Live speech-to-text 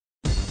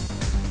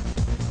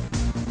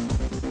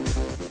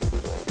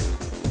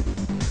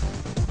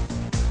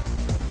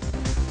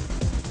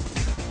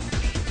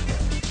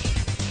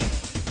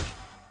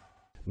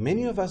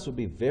Many of us would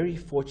be very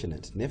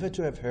fortunate never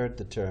to have heard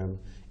the term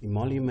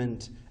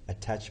emolument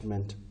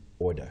attachment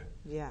order.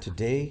 Yeah.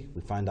 Today,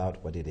 we find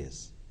out what it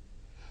is.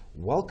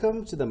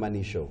 Welcome to The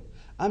Money Show.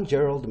 I'm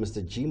Gerald,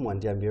 Mr. G.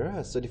 Mwandiambira,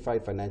 a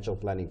certified financial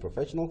planning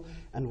professional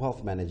and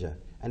wealth manager.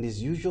 And as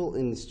usual,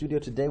 in the studio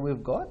today,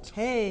 we've got...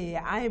 Hey,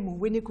 I'm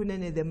Winnie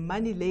Kunene, the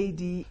money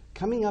lady.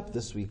 Coming up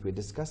this week, we're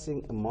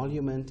discussing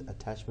emolument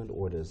attachment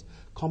orders,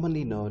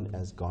 commonly known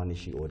as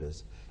Garnishee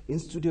Orders. In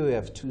studio, we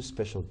have two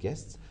special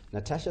guests,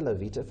 Natasha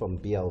Lavita from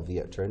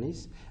BLV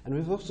Attorneys, and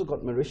we've also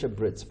got Marisha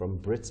Brits from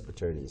Brits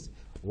Attorneys.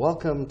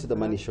 Welcome to The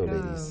Money Show,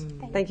 ladies.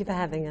 Thank you for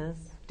having us.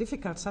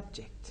 Difficult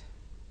subject.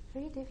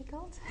 Very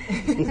difficult.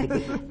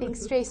 Being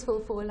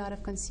stressful for a lot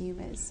of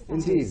consumers.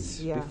 Indeed.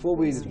 Yeah. Before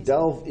we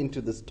delve into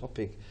this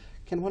topic,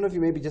 can one of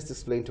you maybe just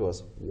explain to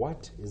us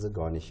what is a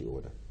Garnishee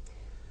order?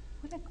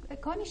 Well, a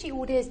Garnishee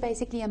order is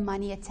basically a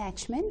money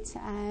attachment.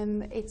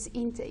 It's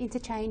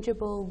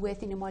interchangeable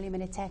with an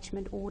emolument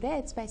attachment order.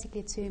 It's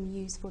basically a term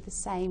used for the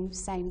same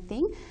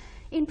thing.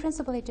 In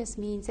principle, it just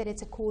means that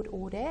it's a court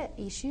order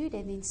issued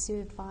and then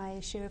served by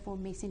a sheriff or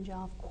messenger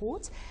of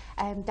court,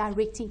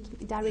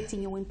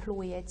 directing your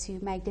employer to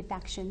make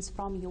deductions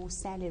from your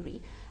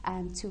salary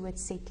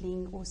towards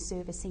settling or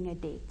servicing a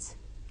debt.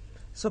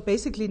 So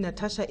basically,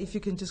 Natasha, if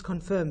you can just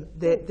confirm,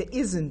 there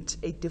isn't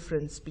a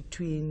difference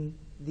between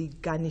the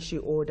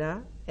Garnishee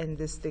order and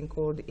this thing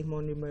called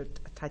emolument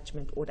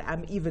attachment order.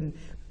 I'm even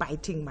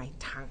biting my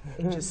tongue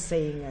and just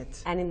saying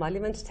it. An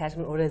emolument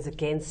attachment order is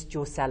against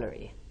your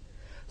salary.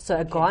 So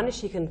a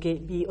garnishee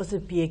can also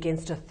be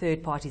against a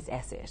third party's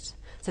asset.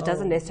 So it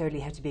doesn't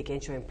necessarily have to be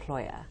against your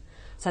employer.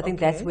 So I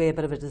think that's where a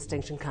bit of a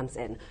distinction comes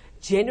in.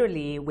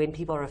 Generally, when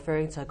people are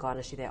referring to a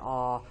garnishee, they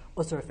are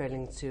also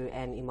referring to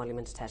an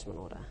emolument attachment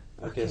order.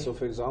 Okay, so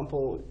for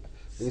example,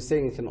 you're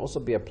saying it can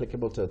also be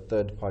applicable to a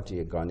third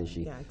party, a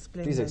garnishee. Yeah,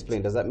 explain Please that.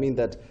 explain. Does that mean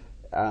that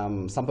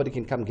somebody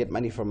can come get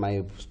money from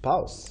my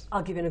spouse?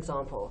 I'll give you an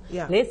example.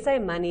 Yeah. Let's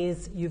say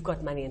you've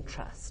got money in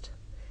trust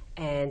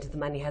and the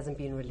money hasn't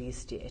been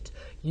released yet.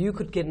 You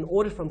could get an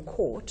order from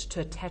court to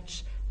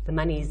attach the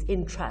monies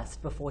in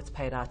trust before it's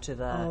paid out to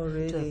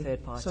the, to the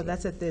third party. So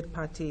that's a third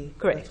party.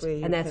 Correct.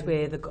 That's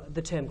where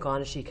the term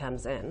garnishee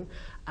comes in.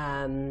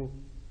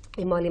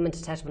 Emolument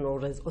attachment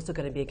order is also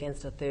going to be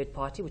against a third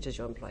party, which is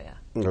your employer.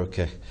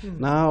 Okay.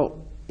 Now,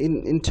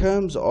 in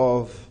terms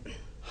of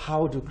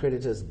how do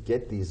creditors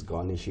get these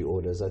Garnishee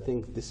orders, I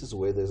think this is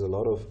where there's a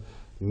lot of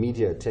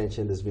media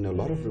attention. There's been a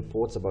lot of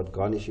reports about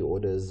Garnishee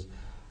orders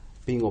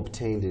being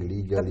obtained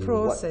illegally. The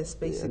process,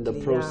 basically. And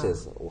the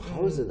process.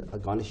 How is it a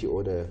Garnishee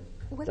order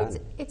Well, done?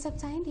 it's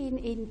obtained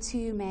in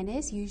two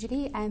manners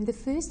usually. The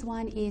first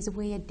one is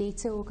where a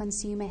debtor or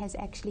consumer has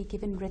actually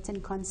given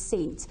written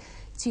consent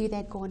to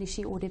that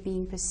Garnishee order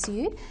being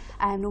pursued.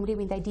 Normally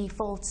when they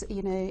default,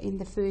 in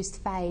the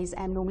first phase,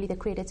 normally the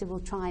creditor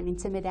will try and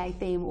intimidate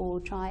them or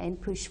try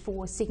and push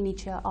for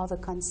signature of a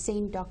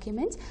consent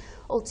document.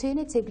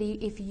 Alternatively,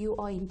 if you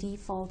are in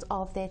default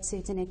of that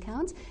certain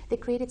account, the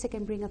creditor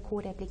can bring a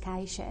court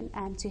application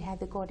to have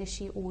the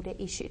Garnishee order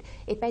issued.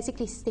 It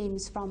basically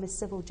stems from a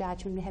civil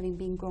judgment having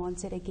been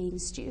granted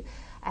against you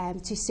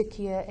to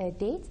secure a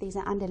debt. There's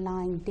an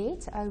underlying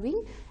debt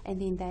owing, and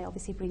then they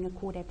obviously bring a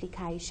court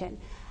application.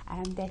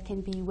 That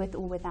can be with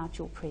or without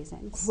your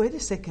presence. Wait a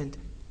second.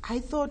 I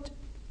thought,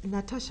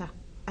 Natasha,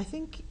 I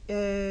think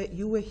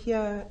you were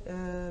here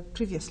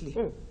previously.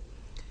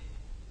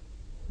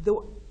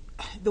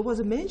 There was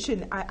a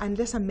mention,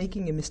 unless I'm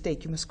making a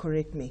mistake, you must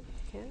correct me.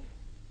 Okay.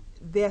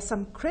 There are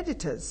some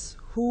creditors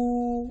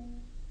who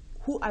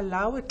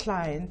allow a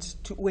client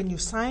to, when you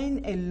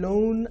sign a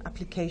loan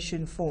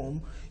application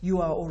form,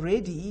 you are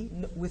already,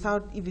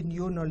 without even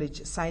your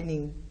knowledge,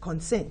 signing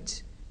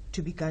consent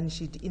to be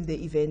garnished in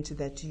the event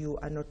that you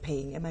are not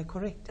paying. Am I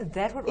correct?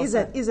 Is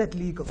that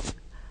legal?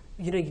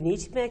 You need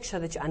to make sure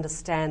that you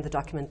understand the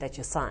document that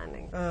you're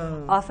signing.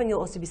 Often you'll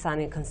also be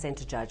signing a consent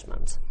to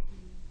judgment.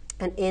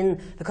 And in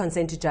the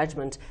consent to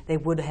judgment, they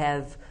would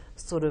have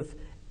sort of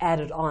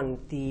added on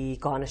the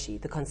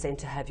garnishee, the consent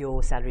to have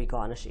your salary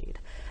garnished.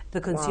 The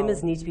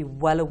consumers need to be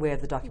well aware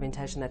of the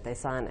documentation that they're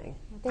signing.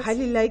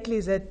 Highly likely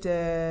is that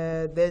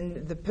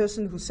then the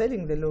person who's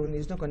selling the loan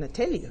is not going to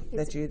tell you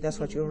that's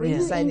what you're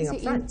really signing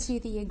up front. Into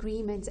the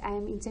agreement,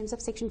 in terms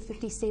of section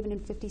 57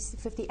 and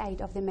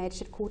 58 of the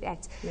Magistrate Court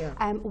Act,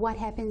 what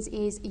happens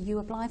is you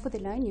apply for the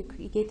loan,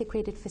 you get the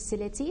credit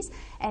facilities.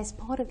 As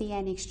part of the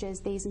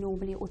annexures, there's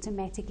normally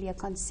automatically a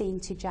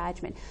consent to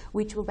judgment,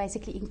 which will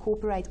basically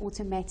incorporate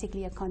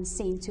automatically a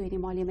consent to an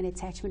emolument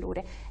attachment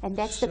order. And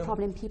that's the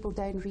problem. People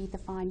don't read the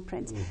fine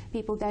print.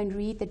 People don't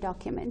read the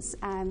documents.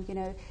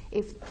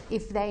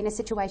 If they're in a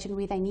situation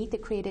where they need the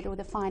credit or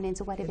the finance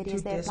or whatever it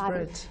is they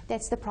apply,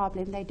 that's the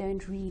problem. They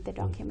don't read the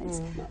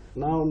documents.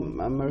 Now,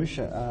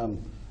 Marisha,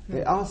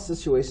 there are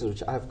situations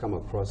which I've come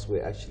across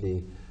where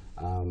actually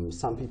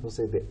some people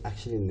say they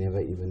actually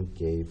never even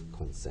gave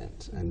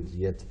consent, and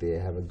yet they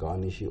have a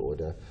Garnishee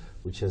order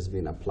which has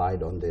been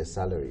applied on their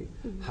salary.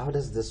 How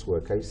does this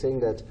work? Are you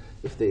saying that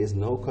if there is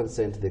no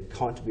consent, there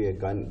can't be a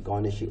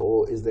garnishee,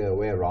 or is there a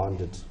way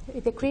around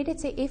it? The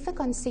creditor, if a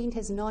consent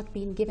has not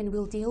been given,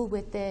 we'll deal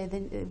with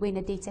when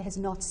a debtor has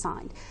not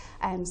signed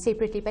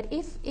separately. But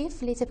if,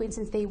 let's say, for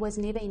instance, there was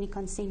never any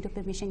consent or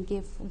permission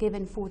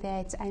given for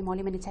that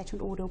emolument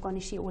attachment order or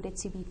garnishee order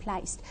to be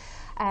placed,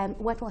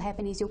 what will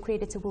happen is your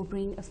creditor will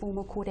bring a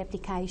formal court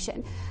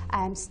application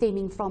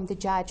stemming from the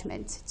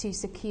judgment to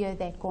secure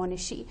that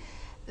garnishee.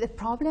 The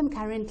problem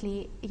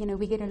currently,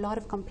 we get a lot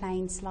of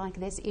complaints like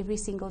this every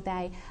single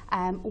day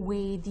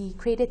where the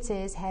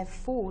creditors have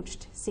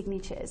forged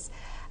signatures.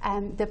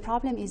 The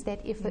problem is that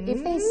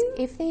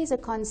if there's a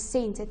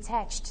consent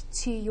attached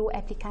to your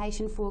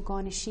application for a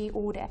garnishee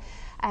order,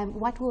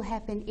 what will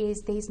happen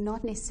is there's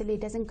not necessarily,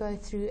 it doesn't go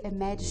through a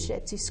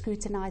magistrate to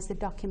scrutinize the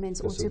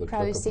documents or to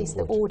process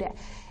the order.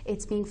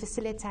 It's being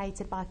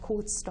facilitated by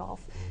court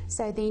staff.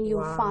 So then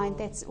you'll find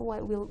that's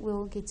what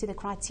we'll get to the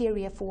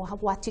criteria for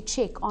what to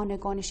check on a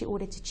garnishee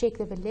order to check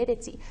the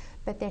validity.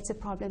 But that's a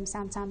problem.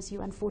 Sometimes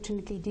you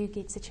unfortunately do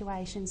get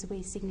situations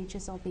where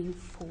signatures are being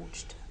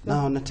forged.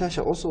 Now,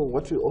 Natasha, also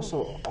what we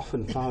also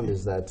often found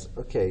is that,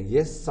 okay,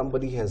 yes,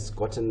 somebody has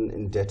gotten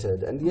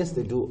indebted, and yes,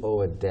 they do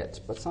owe a debt,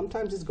 but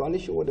sometimes these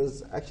garnishee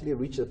orders actually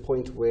reach a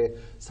point where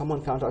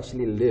someone can't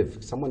actually live.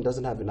 Someone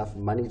doesn't have enough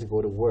money to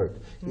go to work.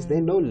 Is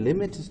there no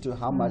limit as to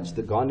how much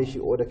the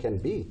garnishee order can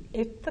be?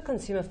 If the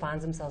consumer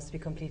finds themselves to be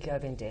completely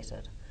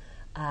over-indebted,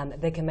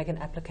 they can make an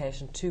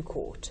application to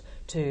court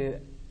to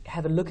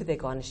have a look at their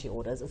garnishee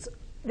orders.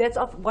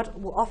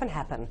 What will often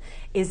happen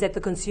is that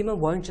the consumer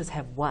won't just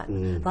have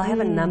one. They'll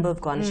have a number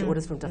of garnishee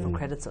orders from different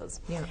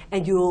creditors. Yeah.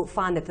 And you'll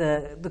find that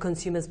the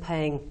consumer's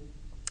paying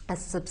a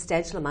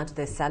substantial amount of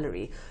their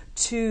salary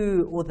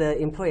to, or the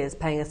employer is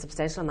paying a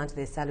substantial amount of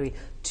their salary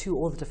to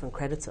all the different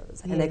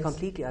creditors, and they're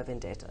completely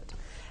over-indebted.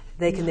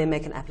 They can then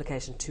make an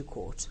application to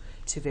court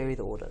to vary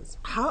the orders.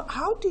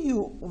 How do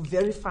you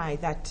verify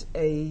that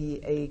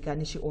a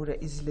garnishee order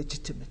is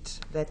legitimate,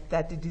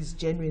 that it is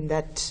genuine,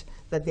 that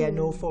there are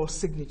no false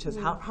signatures?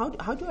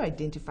 How do you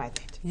identify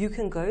that? You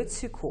can go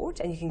to court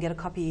and you can get a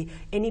copy.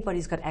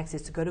 Anybody's got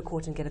access to go to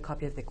court and get a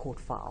copy of their court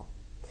file.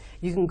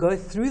 You can go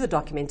through the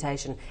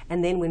documentation,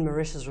 and then when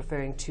Marisha is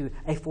referring to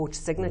a forged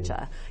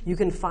signature, you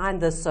can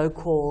find the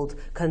so-called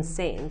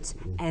consent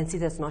and see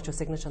that's not your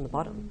signature on the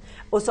bottom.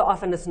 Also,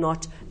 often it's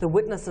not the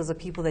witnesses are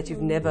people that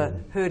you've never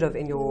heard of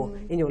in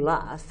your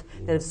life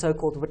that have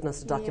so-called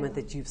witnessed a document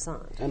that you've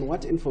signed. And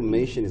what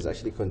information is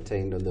actually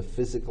contained on the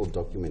physical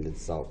document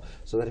itself?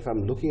 So that if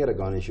I'm looking at a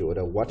garnishee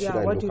order, what should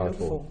I look out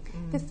for?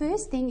 The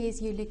first thing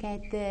is you look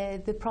at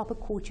the proper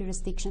court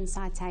jurisdiction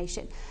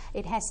citation.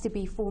 It has to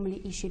be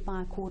formally issued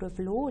by a court of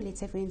law.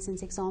 Let's say, for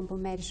instance, example,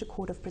 Magistrate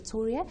Court of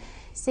Pretoria.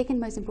 Second,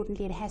 most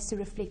importantly, it has to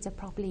reflect a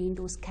properly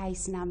endorsed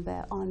case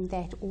number on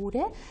that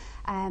order.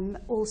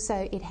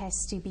 Also, it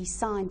has to be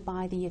signed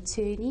by the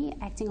attorney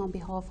acting on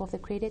behalf of the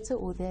creditor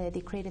or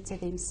the creditor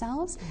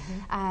themselves.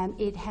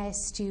 It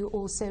has to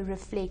also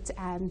reflect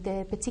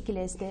the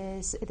particulars,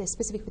 the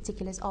specific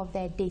particulars of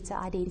that debtor,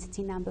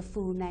 identity number,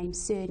 full name,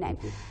 surname.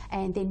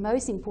 And then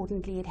most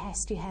importantly, it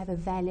has to have a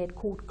valid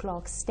court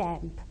clerk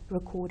stamp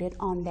recorded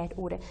on that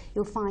order.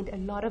 You'll find a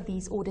lot of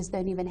these orders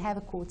don't even have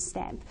a court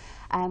stamp,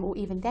 or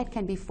even that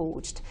can be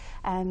forged.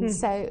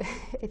 So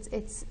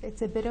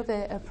it's a bit of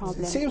a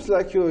problem. It seems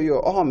like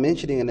you're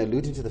mentioning and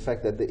alluding to the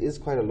fact that there is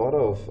quite a lot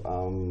of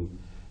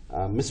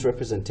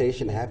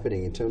misrepresentation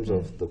happening in terms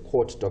of the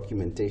court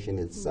documentation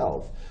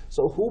itself.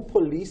 So who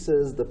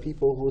polices the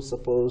people who are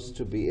supposed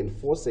to be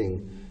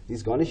enforcing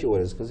these garnishee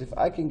orders? Because if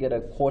I can get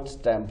a court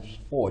stamp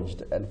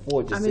forged and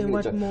forge a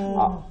signature,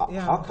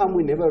 how come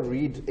we never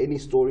read any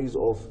stories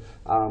of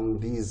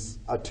these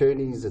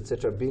attorneys,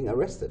 etc., being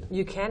arrested?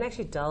 You can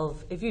actually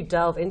if you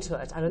delve into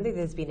it, I don't think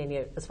there's been any,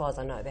 as far as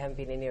I know, there haven't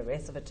been any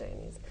arrests of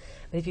attorneys.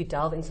 But if you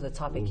delve into the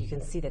topic, you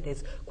can see that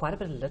there's quite a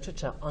bit of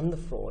literature on the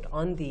fraud,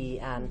 on the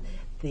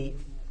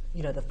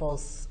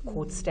false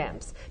court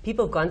stamps.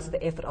 People have gone to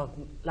the effort of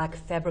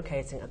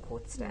fabricating a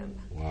court stamp.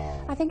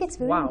 Wow. I think it's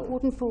very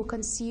important for a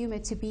consumer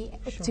to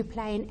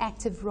play an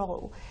active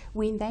role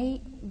when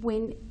a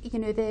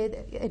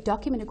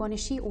document, a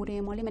garnishee order,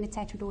 emolument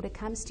attachment order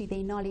comes to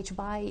their knowledge,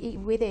 by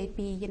whether it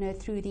be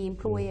through the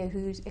employer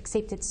who's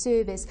accepted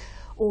service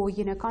or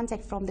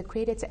contact from the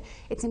creditor.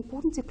 It's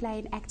important to play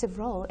an active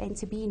role and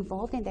to be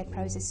involved in that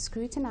process,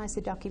 scrutinize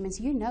the documents.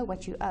 You know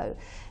what you owe,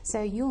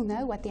 so you'll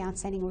know what the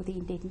outstanding or the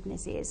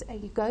indebtedness is.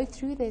 You go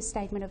through the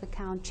statement of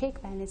account,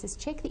 check balances,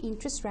 check the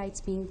interest rates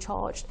being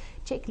charged,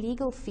 check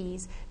legal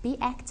fees, be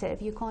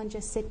active. You can't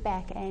just sit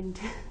back and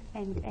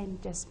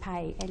just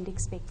pay and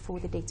expect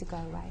for the debt to go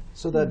away.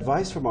 So the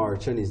advice from our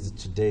attorneys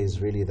today is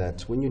really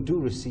that when you do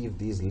receive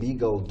these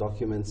legal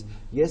documents,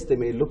 yes, they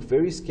may look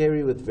very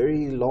scary with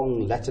very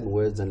long Latin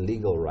words and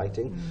legal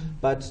writing,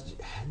 but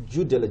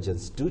due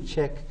diligence, do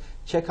check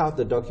check out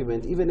the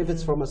document, even if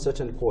it's from a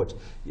certain court.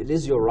 It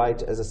is your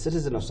right as a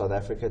citizen of South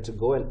Africa to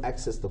go and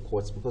access the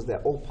courts because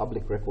they're all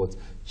public records.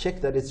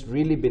 Check that it's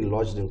really been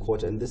lodged in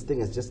court and this thing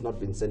has just not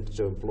been sent to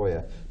your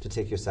employer to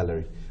take your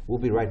salary. We'll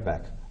be right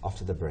back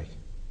after the break.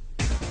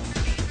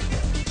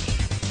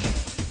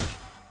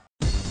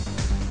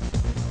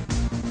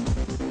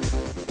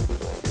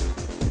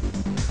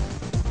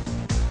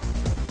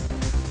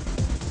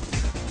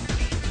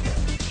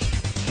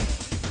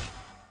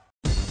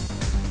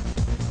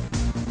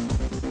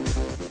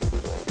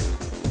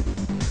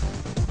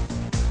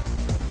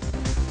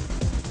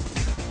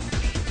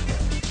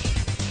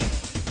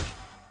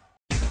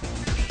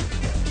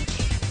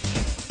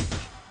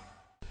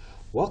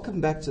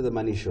 Welcome back to The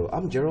Money Show.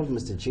 I'm Gerald,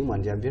 Mr.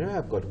 Chimwandiambira.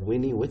 I've got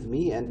Winnie with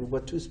me, and we've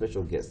got two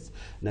special guests,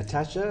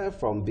 Natasha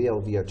from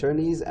BLV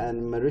Attorneys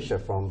and Marisha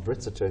from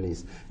Brits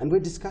Attorneys. And we're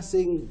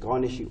discussing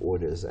garnishee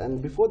orders.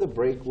 And before the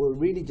break, we're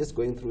really just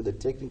going through the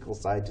technical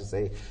side to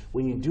say,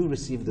 when you do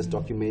receive this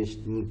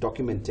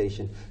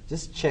documentation,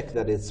 just check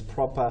that it's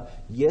proper.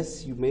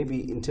 Yes, you may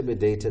be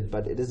intimidated,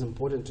 but it is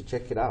important to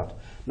check it out.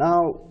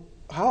 Now,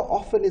 how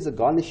often is a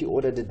garnishee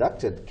order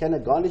deducted? Can a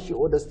garnishee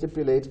order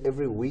stipulate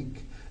every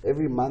week,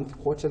 every month,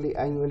 quarterly,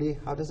 annually?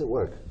 How does it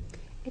work?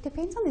 It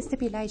depends on the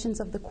stipulations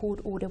of the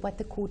court order, what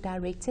the court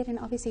directed, and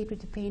obviously it would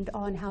depend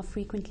on how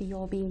frequently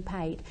you're being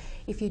paid.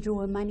 If you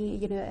draw a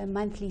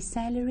monthly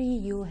salary,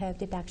 you'll have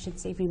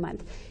deductions every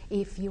month.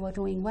 If you are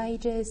drawing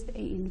wages,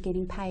 you're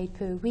getting paid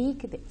per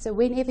week. So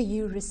whenever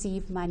you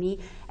receive money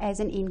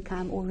as an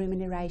income or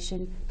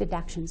remuneration,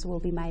 deductions will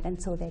be made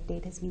until that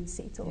debt has been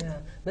settled. Yeah.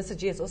 Mr.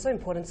 G, it's also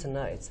important to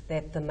note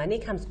that the money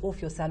comes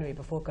off your salary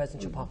before it goes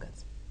into your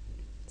pockets.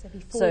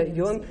 So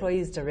your employee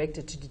is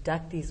directed to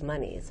deduct these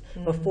monies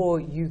before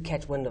you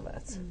catch wind of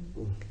it.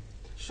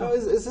 So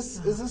is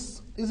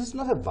this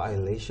not a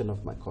violation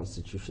of my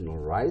constitutional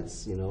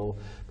rights? You know,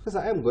 because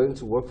I am going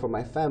to work for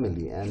my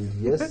family, and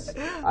yes,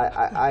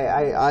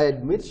 I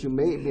admit you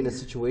may be in a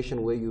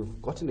situation where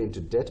you've gotten into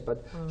debt,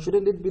 but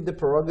shouldn't it be the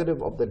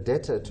prerogative of the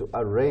debtor to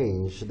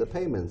arrange the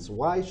payments?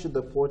 Why should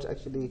the court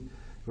actually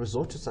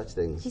resort to such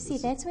things? You see,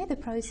 that's where the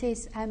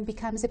process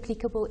becomes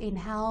applicable in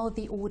how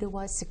the order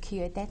was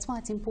secured. That's why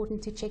it's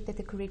important to check that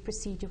the correct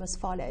procedure was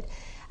followed.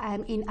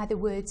 In other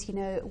words, you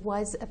know,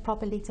 was a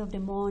proper letter of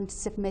demand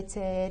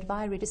submitted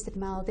via registered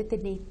mail? Did the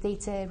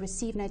debtor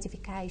receive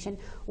notification?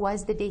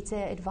 Was the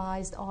debtor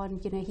advised on,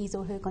 you know, his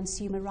or her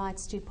consumer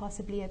rights to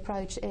possibly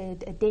approach a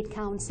debt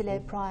counsellor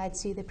prior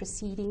to the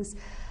proceedings?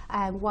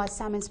 Was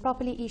summons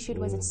properly issued?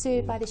 Was it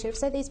served by the sheriff?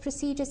 So there's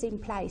procedures in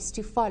place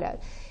to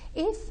follow.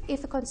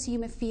 If a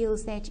consumer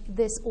feels that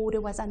this order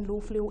was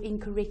unlawfully or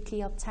incorrectly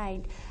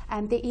obtained,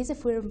 there is a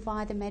forum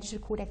via the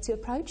Magistrate Court Act to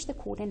approach the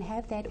court and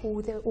have that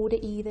order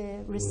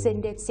either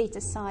rescinded, set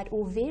aside,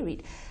 or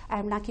varied.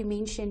 Like you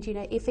mentioned, you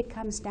know, if it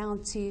comes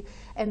down to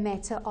a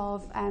matter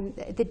of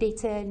the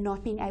debtor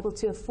not being able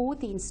to afford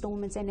the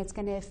installments and it's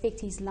going to affect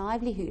his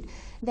livelihood,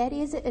 that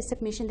is a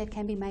submission that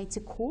can be made to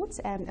court.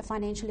 A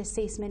financial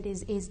assessment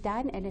is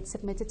done and it's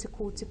submitted to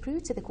court to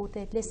prove to the court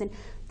that, listen,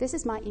 this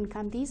is my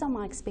income, these are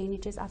my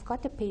expenditures, I've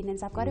got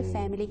dependents, I've got a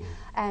family.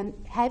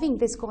 Having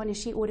this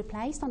garnishee order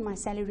placed on my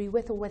salary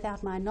with or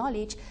without my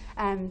knowledge,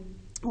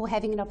 or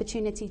having an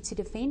opportunity to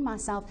defend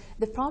myself,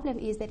 the problem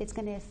is that it's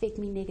going to affect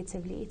me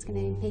negatively. It's going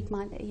to impact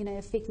my,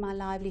 affect my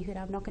livelihood.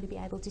 I'm not going to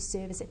be able to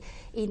service it.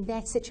 In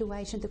that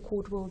situation, the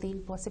court will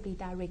then possibly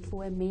direct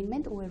for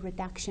amendment or a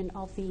reduction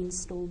of the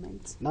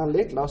installment. Now,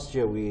 late last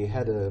year, we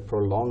had a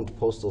prolonged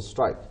postal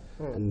strike,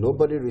 and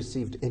nobody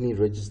received any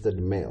registered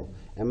mail.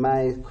 Am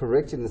I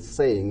correct in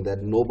saying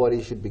that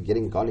nobody should be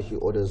getting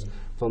garnishee orders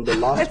from the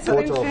last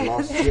quarter of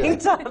last year?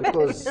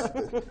 Because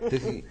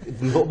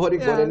nobody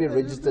got any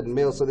registered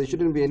mail, so there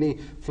shouldn't be any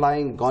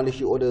flying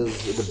garnishee orders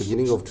at the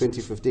beginning of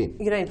 2015.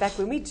 You know, in fact,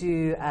 when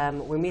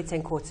we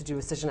attend court to do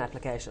rescission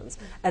applications,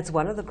 it's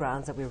one of the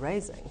grounds that we're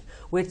raising.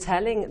 We're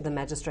telling the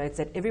magistrates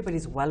that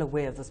everybody's well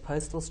aware of this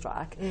postal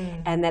strike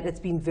and that it's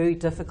been very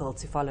difficult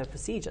to follow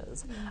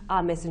procedures.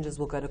 Our messengers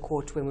will go to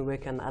court when we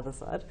work on the other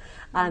side.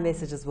 Our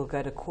messages will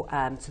go to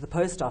the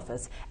post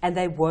office, and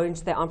they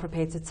aren't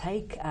prepared to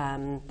take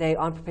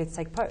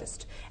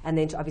post, and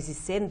then to obviously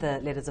send the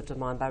letters of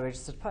demand by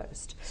registered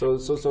post. So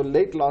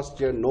late last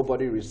year,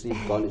 nobody received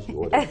garnishee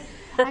orders.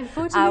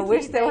 Unfortunately, I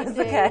wish that was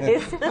the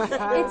case.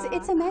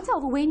 It's a matter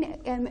of when,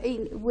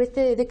 with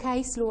the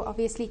case law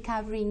obviously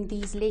covering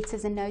these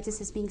letters and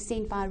notices being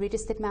sent by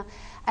registered mail.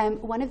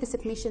 One of the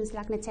submissions,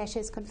 like Natasha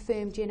has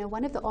confirmed,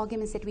 one of the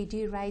arguments that we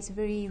do raise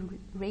very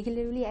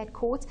regularly at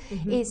court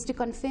is to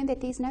confirm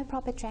that there's no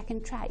proper track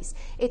and trace.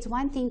 It's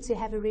one thing to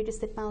have a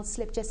registered mail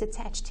slip just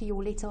attached to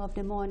your letter of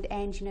demand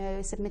and,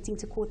 submitting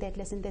to court that,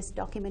 listen, this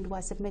document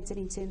was submitted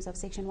in terms of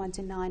Section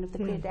 129 of the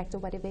Credit Act or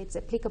whatever it's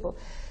applicable.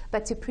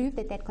 But to prove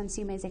that that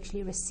consumer has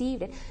actually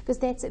received it, because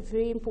that's a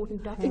very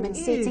important document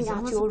setting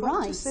out your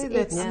rights.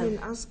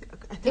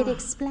 It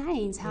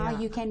explains how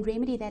you can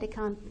remedy that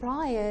account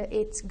prior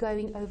it's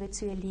going over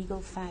to a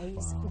legal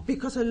phase. Wow.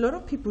 Because a lot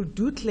of people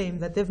do claim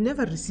that they've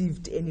never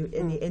received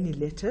any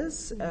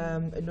letters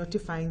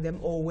notifying them,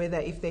 or whether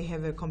if they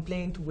have a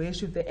complaint, where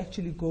should they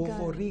actually go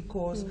for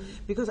recourse?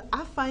 Because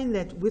I find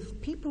that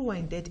with people who are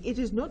in debt, it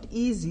is not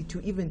easy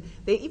to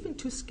they're even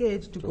too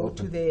scared to go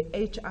to their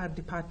HR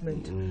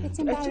department. It's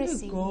to actually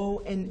embarrassing.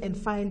 go and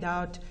find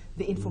out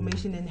the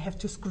information and have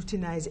to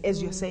scrutinize,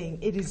 as you're saying.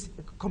 It is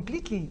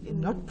completely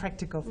not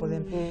practical for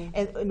them.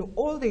 And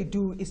all they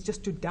do is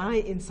just to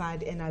die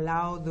inside and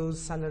allow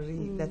those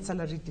that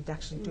salary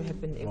deduction to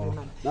happen every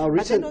month. Now,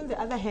 but then on the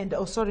other hand,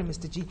 sorry,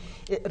 Mr. G,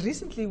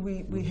 recently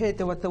we heard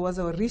there was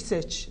a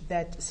research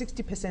that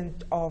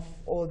 60% of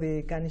all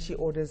the Garnishee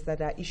orders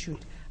that are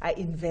issued are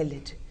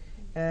invalid.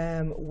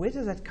 Where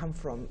does that come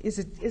from? Is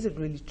it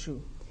really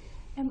true?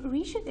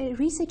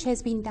 Research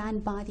has been done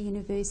by the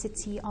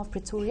University of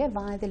Pretoria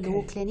via the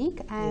Law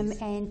Clinic,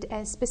 and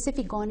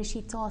specific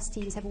Garnishee task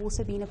teams have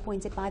also been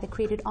appointed by the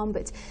Credit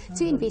Ombud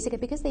to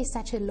investigate, because there's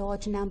such a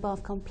large number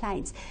of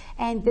complaints.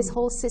 And this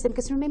whole system,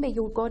 because remember,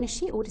 your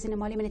Garnishee orders and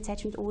emolument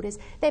attachment orders,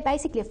 they're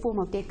basically a form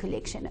of debt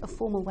collection, a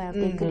formal way of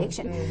debt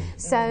collection.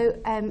 So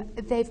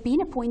they've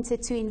been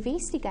appointed to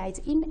investigate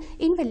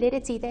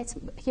invalidity. That's,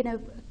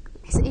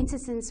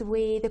 instances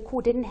where the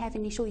court didn't have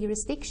initial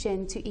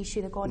jurisdiction to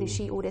issue the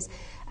Garnishee orders.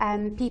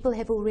 People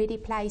have already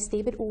placed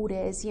debit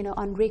orders,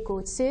 on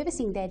record,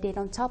 servicing their debt.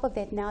 On top of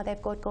that, now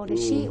they've got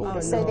Garnishee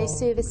orders, so they're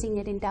servicing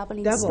it in double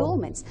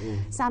installments.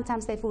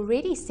 Sometimes they've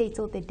already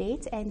settled the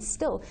debt, and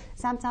still,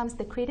 sometimes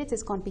the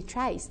creditors can't be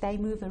traced. They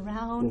move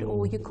around,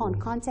 or you can't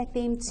contact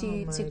them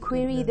to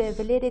query the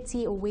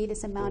validity or where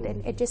this amount,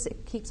 and it just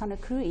keeps on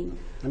accruing.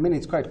 I mean,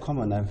 it's quite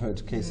common. I've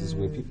heard cases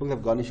where people have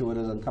Garnishee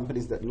orders on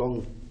companies that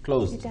long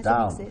closed down.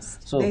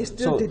 So they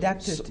still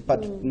deducted.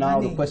 But now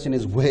the question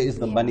is, where is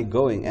the money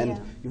going?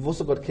 And you've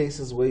also got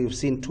cases where you've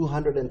seen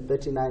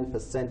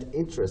 239%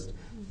 interest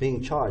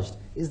being charged.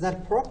 Is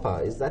that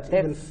proper? Is that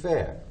even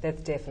fair?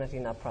 That's definitely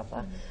not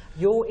proper.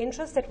 Your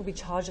interest that will be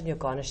charged on your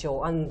Garnishee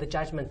or on the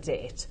judgment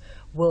debt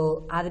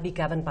will either be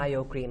governed by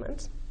your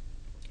agreement.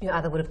 You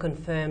either would have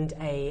confirmed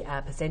a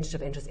percentage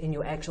of interest in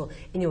your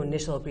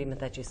initial agreement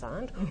that you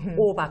signed,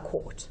 or by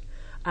court.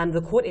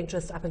 The court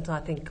interest up until, I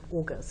think,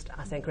 August,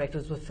 I think correct,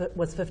 was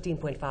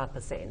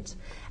 15.5%.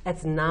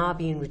 It's now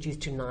been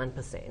reduced to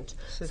 9%.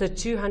 So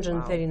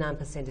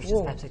 239% is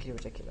just absolutely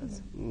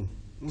ridiculous.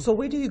 So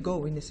where do you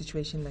go in a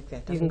situation like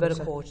that? You can go to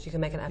court. You can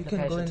make an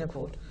application to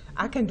court.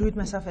 I can do it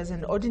myself as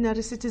an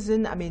ordinary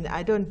citizen. I mean,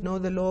 I don't know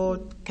the law.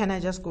 Can I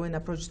just go and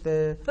approach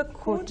the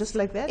court just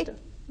like that?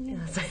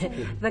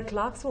 The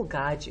clerks will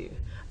guide you.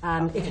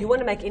 If you want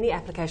to make any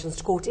applications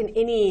to court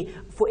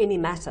for any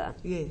matter.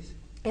 Yes.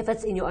 If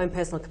it's in your own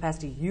personal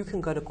capacity, you can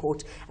go to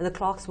court and the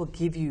clerks will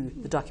give you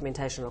the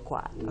documentation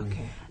required.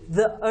 Okay.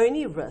 The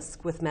only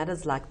risk with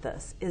matters like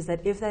this is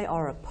that if they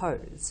are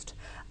opposed,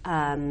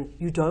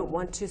 you don't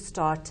want to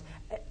start.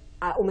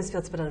 I almost feel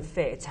it's a bit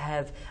unfair to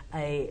have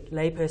a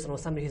layperson or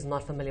somebody who's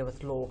not familiar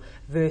with law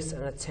versus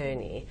an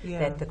attorney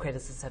that the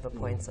creditors have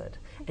appointed.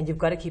 And you've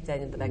got to keep that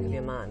in the back of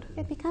your mind.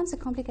 It becomes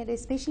complicated,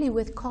 especially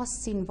with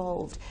costs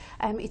involved.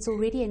 It's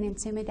already an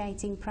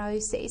intimidating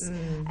process.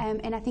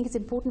 And I think it's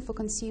important for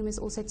consumers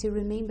also to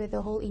remember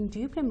the whole in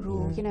duplum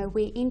rule,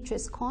 where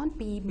interest can't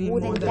be more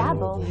than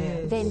double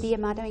than the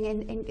amount.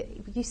 And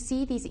you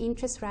see these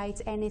interest rates,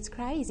 and it's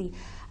crazy.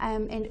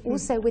 And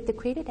also with the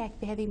Credit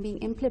Act having been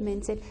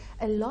implemented,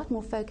 a lot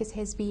more focus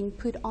has been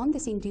put on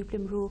this in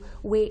duplum rule,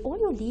 where all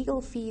your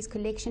legal fees,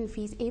 collection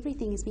fees,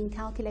 everything is being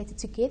calculated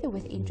together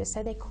with interest,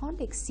 so they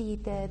can't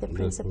exceed the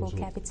principal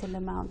capital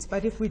amount.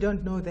 But if we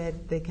don't know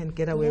that, they can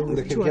get away with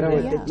They can get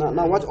away.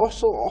 Now, what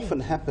also often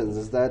happens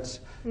is that,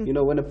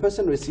 when a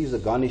person receives a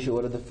Garnishee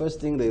order, the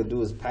first thing they'll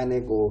do is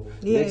panic, or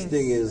next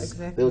thing is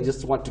they'll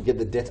just want to get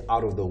the debt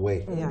out of the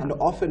way. And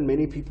often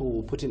many people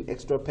will put in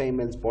extra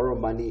payments, borrow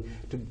money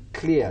to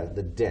clear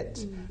the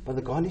debt. But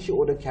the Garnishee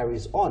order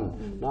carries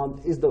on. Now,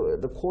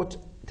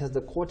 does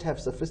the court have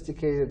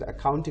sophisticated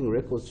accounting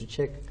records to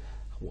check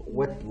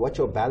what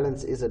your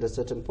balance is at a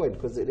certain point?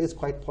 Because it is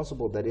quite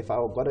possible that if I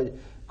got a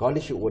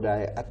Garnishee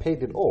order, I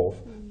paid it off,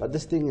 but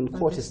this thing in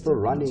court is still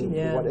running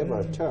for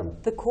whatever term.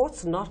 The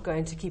court's not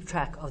going to keep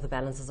track of the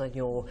balances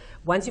on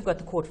once you've got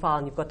the court file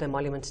and you've got the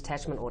emolument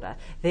attachment order,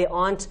 there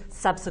aren't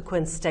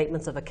subsequent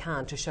statements of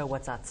account to show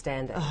what's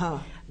outstanding.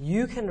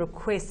 You can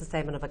request a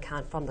statement of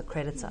account from the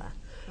creditor.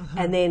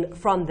 And then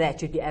from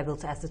that, you'd be able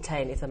to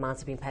ascertain if the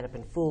amounts have been paid up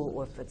in full,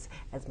 or if it's,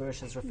 as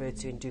Marisha's referred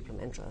to, in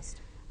duplum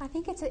interest. I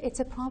think it's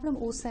a problem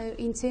also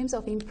in terms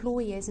of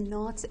employers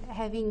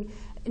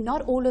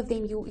not all of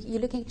them, you're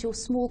looking at your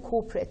small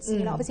corporates,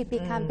 obviously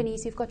big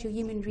companies, you've got your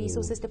human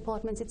resources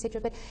departments, etc.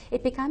 But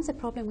it becomes a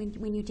problem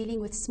when you're dealing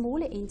with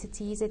smaller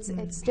entities.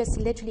 It's just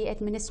literally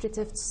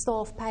administrative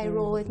staff,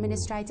 payroll,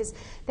 administrators.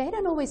 They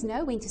don't always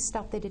know when to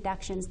stop the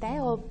deductions. They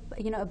are,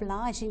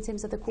 obliged in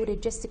terms of the court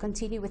just to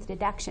continue with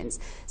deductions.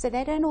 So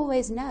they don't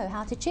always know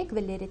how to check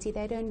validity.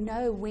 They don't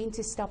know when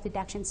to stop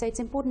deductions. So it's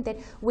important that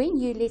when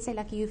you, let's say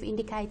like you've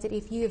indicated,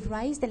 if you have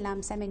raised the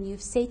lump sum and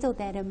you've settled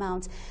that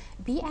amount,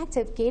 be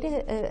active, get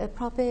a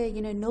proper,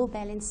 nil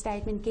balance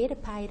statement, get a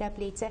paid up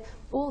letter,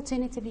 or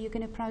alternatively you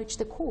can approach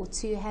the court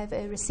to have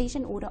a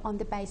rescission order on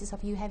the basis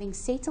of you having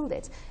settled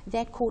it.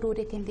 That court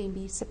order can then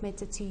be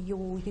submitted to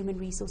your Human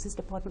Resources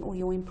Department or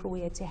your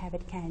employer to have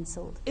it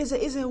cancelled.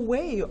 Is a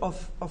way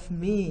of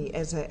me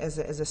as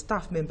a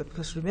staff member,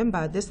 because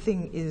remember, this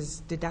thing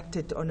is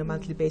deducted on a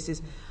monthly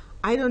basis.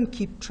 I don't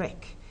keep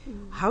track.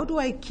 How do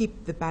I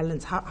keep the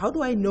balance? How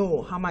do I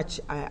know how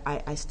much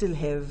I still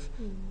have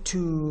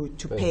to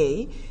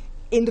pay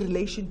in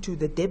relation to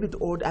the debit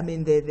order,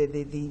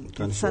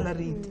 the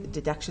salary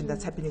deduction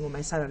that's happening on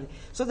my salary,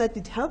 so that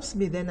it helps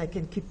me, then I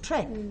can keep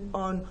track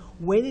on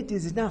when it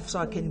is enough, so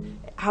I can,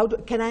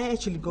 can I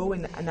actually go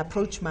and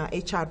approach my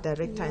HR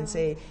director and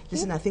say,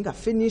 listen, I think I've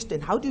finished,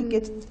 and how do you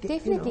get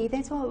definitely,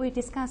 that's what we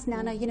discussed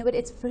now. But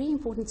it's very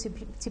important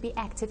to be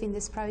active in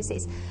this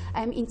process.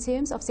 In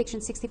terms of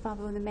Section 65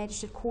 of the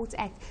Magistrate Courts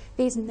Act,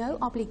 there's no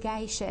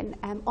obligation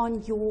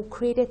on your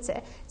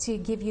creditor to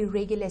give you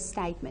regular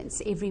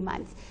statements every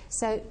month.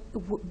 So,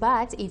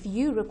 but if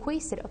you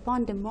request it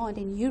upon demand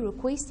and you're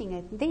requesting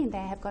it, then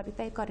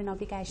they've got an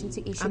obligation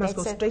to issue that. I must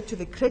go straight to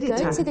the creditor.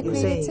 Go to the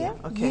creditor.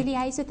 Okay. You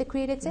liaise with the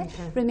creditor.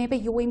 Okay. Remember,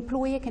 your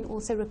employer can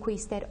also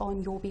request that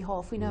on your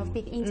behalf. Of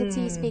big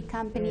entities, big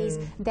companies,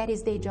 that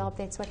is their job.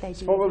 That's what they do.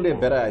 It's probably a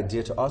better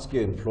idea to ask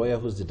your employer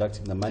who's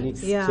deducting the money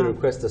to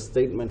request a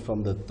statement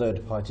from the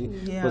third party,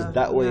 because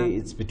that way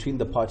it's between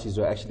the parties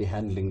who are actually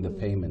handling the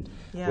payment.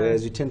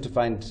 Whereas you tend to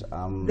find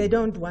they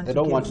don't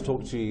want to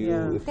talk to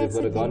you if they've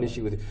got a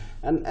garnishee with you.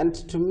 And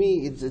to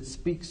me, it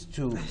speaks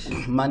to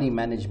money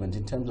management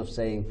in terms of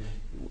saying,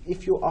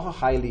 if you are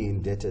highly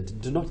indebted,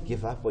 do not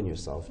give up on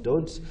yourself.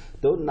 Don't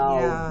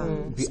now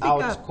be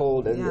out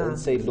cold and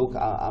say, look,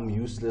 I'm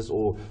useless,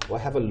 or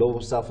have a low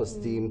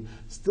self-esteem.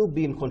 Still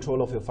be in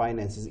control of your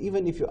finances.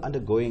 Even if you're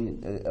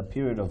undergoing a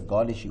period of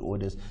garnishee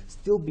orders,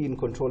 still be in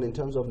control in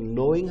terms of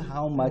knowing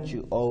how much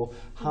you owe,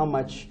 how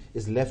much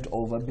is left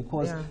over,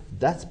 because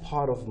that's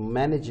part of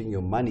managing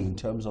your money in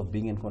terms of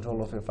being in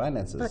control of your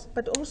finances.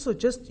 But also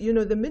just,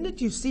 the minute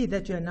you see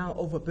that you're now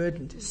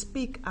overburdened,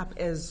 speak up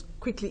as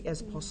quickly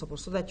as possible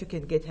so that you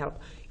can get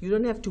help. You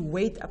don't have to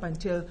wait up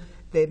until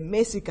the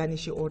messy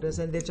garnishee orders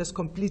and they just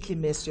completely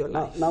mess your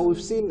life. Now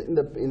we've seen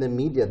in the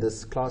media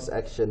this class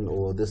action,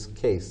 or this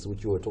case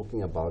which you were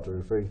talking about or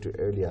referring to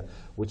earlier,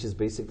 which is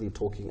basically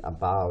talking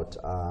about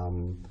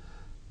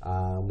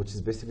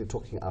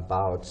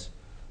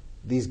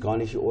these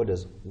garnishee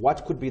orders.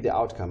 What could be the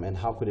outcome, and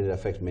how could it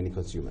affect many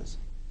consumers?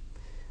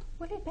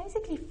 Well, it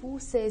basically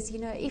forces,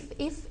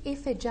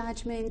 if a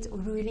judgment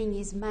ruling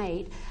is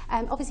made,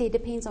 obviously it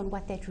depends on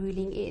what that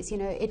ruling is.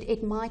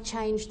 It might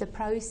change the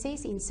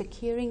process in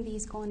securing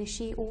these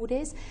garnishee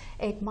orders.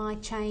 It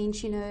might change,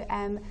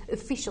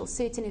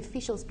 certain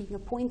officials being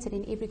appointed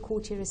in every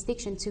court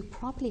jurisdiction to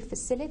properly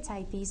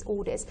facilitate these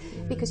orders,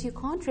 because you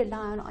can't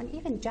rely on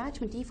even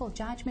default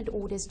judgment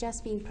orders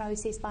just being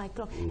processed by a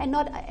clerk and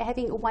not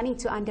wanting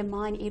to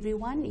undermine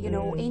everyone,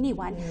 or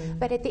anyone.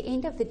 But at the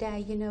end of the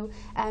day,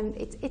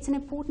 it's an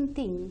important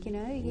thing, you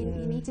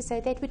need to say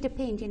that would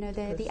depend,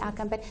 the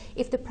outcome. But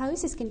if the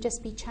process can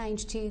just be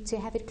changed to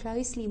have it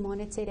closely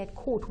monitored at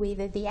court,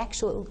 whether the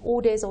actual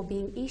orders are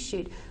being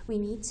issued, we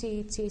need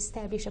to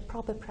establish a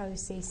proper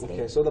process there.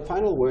 Okay, so the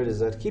final word is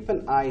that keep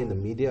an eye in the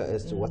media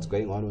as to what's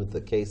going on with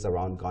the case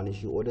around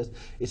garnishee orders.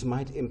 It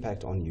might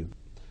impact on you.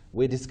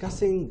 We're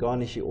discussing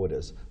garnishee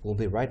orders. We'll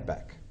be right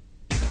back.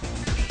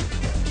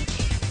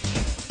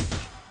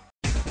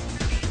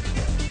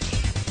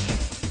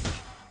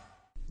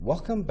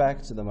 Welcome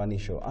back to The Money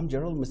Show. I'm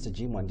Gerald, Mr.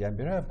 G.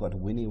 Mwandiambira. I've got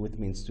Winnie with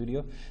me in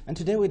studio. And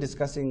today we're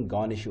discussing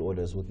garnishee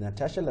orders with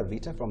Natasha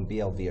Lavita from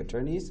BLV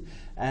Attorneys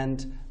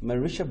and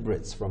Marisha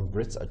Brits from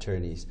Brits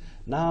Attorneys.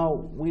 Now,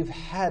 we've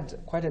had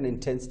quite an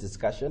intense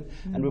discussion,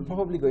 and we're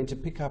probably going to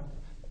pick up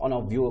on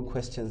our viewer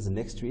questions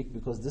next week,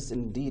 because this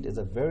indeed is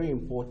a very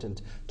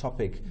important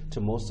topic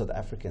to most South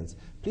Africans.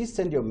 Please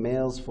send your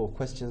mails for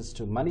questions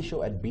to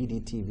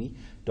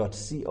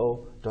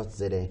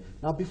moneyshow@bdtv.co.za.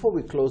 Now, before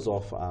we close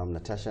off,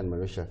 Natasha and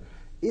Marisha,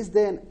 is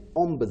there an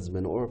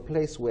ombudsman or a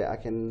place where I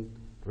can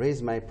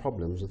raise my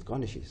problems with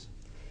garnishees?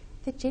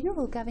 The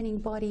general governing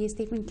body is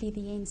definitely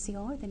the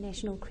NCR, the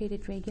National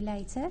Credit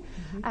Regulator.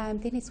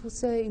 Then it's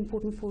also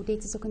important for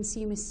debtors or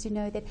consumers to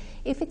know that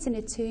if it's an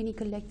attorney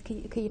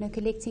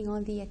collecting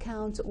on the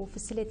account or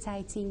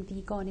facilitating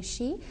the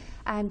garnishee,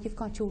 you've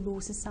got your law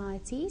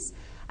societies.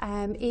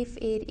 If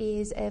it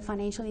is a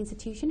financial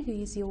institution who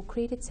is your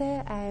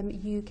creditor,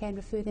 you can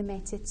refer the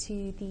matter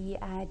to the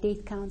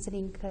Debt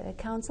Counselling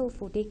Council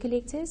for debt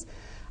collectors.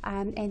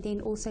 And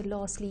then also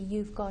lastly,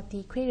 you've got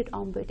the credit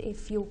ombud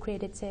if your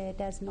creditor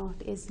is not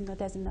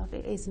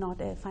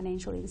a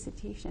financial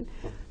institution.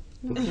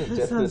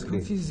 That sounds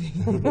confusing.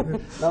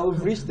 Now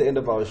we've reached the end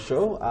of our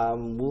show.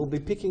 We'll be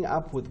picking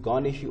up with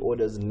garnishee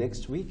orders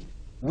next week.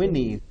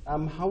 Winnie,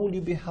 how will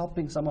you be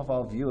helping some of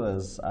our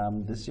viewers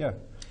this year?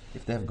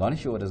 If they have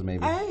garnishee orders,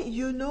 maybe.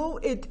 You know,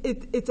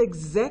 it's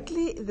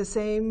exactly the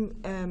same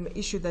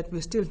issue that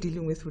we're still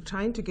dealing with. We're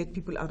trying to get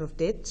people out of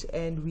debt,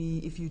 and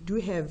if you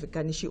do have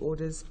Garnishee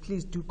orders,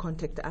 please do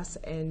contact us,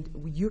 and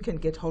you can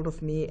get hold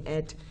of me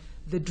at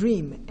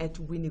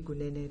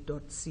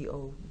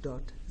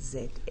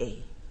thedream@winniegunene.co.za.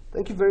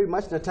 Thank you very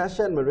much,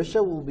 Natasha and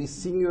Marisha. We'll be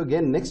seeing you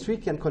again next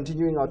week and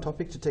continuing our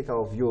topic to take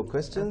our viewer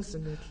questions.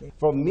 Absolutely.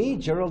 From me,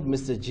 Gerald,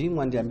 Mr. G.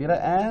 Mwandiambira,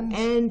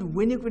 and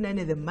Winnie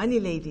Gunene, the money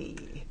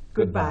lady.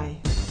 Goodbye.